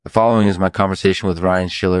following is my conversation with Ryan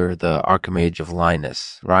Schiller, the Archimage of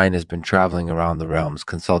Liness. Ryan has been traveling around the realms,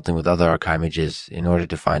 consulting with other Archimages in order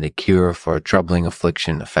to find a cure for a troubling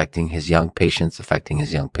affliction affecting his young patients.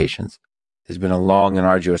 It's been a long and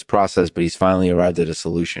arduous process, but he's finally arrived at a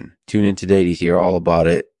solution. Tune in today to hear all about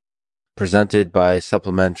it. Presented by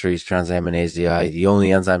Supplementaries Transaminase, the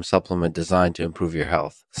only enzyme supplement designed to improve your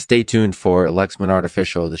health. Stay tuned for Lexman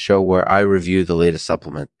Artificial, the show where I review the latest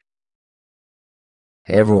supplement.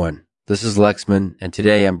 Hey everyone, this is Lexman, and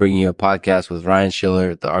today I'm bringing you a podcast with Ryan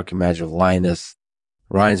Schiller, the Archimage of Liness.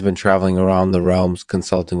 Ryan's been traveling around the realms,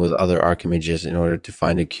 consulting with other Archimages in order to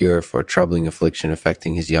find a cure for a troubling affliction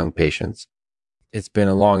affecting his young patients. It's been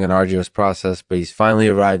a long and arduous process, but he's finally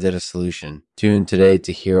arrived at a solution. Tune today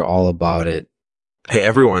to hear all about it. Hey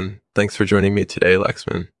everyone, thanks for joining me today,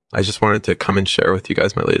 Lexman. I just wanted to come and share with you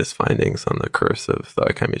guys my latest findings on the curse of the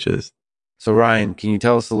Archimages. So Ryan, can you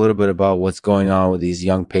tell us a little bit about what's going on with these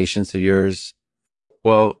young patients of yours?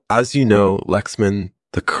 Well, as you know, Lexman,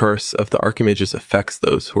 the curse of the Archimages affects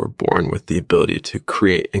those who are born with the ability to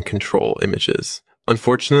create and control images.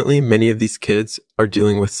 Unfortunately, many of these kids are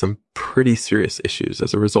dealing with some pretty serious issues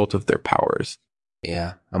as a result of their powers.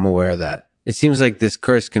 Yeah, I'm aware of that. It seems like this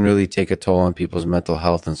curse can really take a toll on people's mental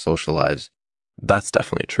health and social lives. That's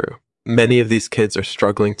definitely true. Many of these kids are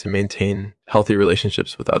struggling to maintain healthy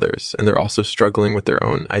relationships with others, and they're also struggling with their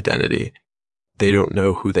own identity. They don't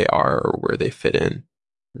know who they are or where they fit in.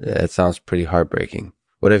 That sounds pretty heartbreaking.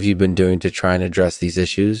 What have you been doing to try and address these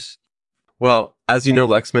issues? Well, as you know,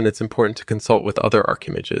 Lexman, it's important to consult with other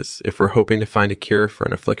Archimages if we're hoping to find a cure for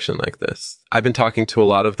an affliction like this. I've been talking to a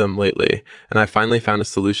lot of them lately, and I finally found a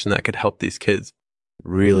solution that could help these kids.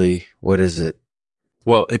 Really? What is it?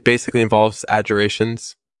 Well, it basically involves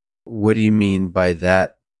adjurations. What do you mean by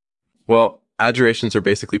that? Well, adjurations are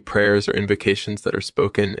basically prayers or invocations that are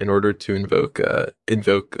spoken in order to invoke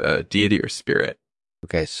a deity or spirit.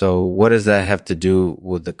 Okay, so what does that have to do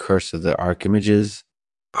with the curse of the Archimages?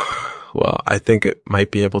 Well, I think it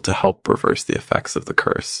might be able to help reverse the effects of the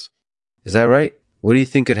curse. Is that right? What do you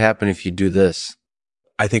think could happen if you do this?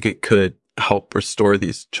 I think it could help restore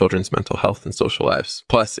these children's mental health and social lives.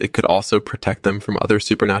 Plus, it could also protect them from other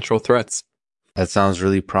supernatural threats. That sounds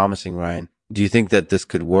really promising, Ryan. Do you think that this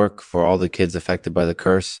could work for all the kids affected by the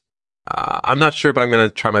curse? I'm not sure, but I'm going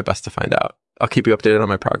to try my best to find out. I'll keep you updated on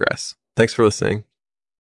my progress. Thanks for listening.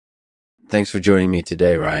 Thanks for joining me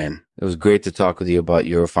today, Ryan. It was great to talk with you about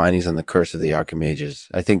your findings on the curse of the Archimages.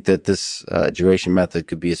 I think that this duration method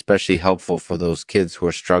could be especially helpful for those kids who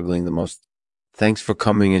are struggling the most. Thanks for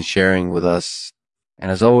coming and sharing with us.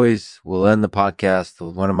 And as always, we'll end the podcast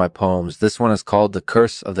with one of my poems. This one is called The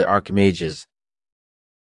Curse of the Archimages.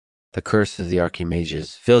 The curse of the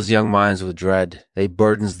Archimages fills young minds with dread. They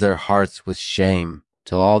burdens their hearts with shame,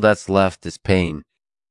 till all that's left is pain.